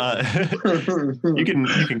 you can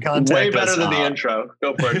contact us. Way better than the intro.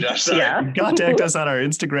 Go for it, Josh. Contact us on our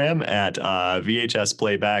Instagram at VHS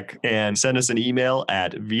Playback, and send us an email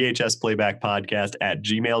at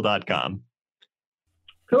vhsplaybackpodcast@gmail.com.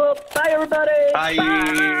 Cool. Bye, everybody. Bye.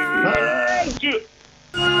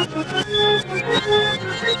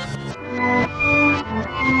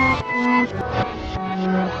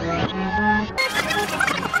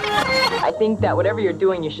 I think that whatever you're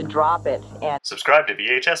doing, you should drop it and subscribe to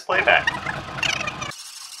VHS Playback.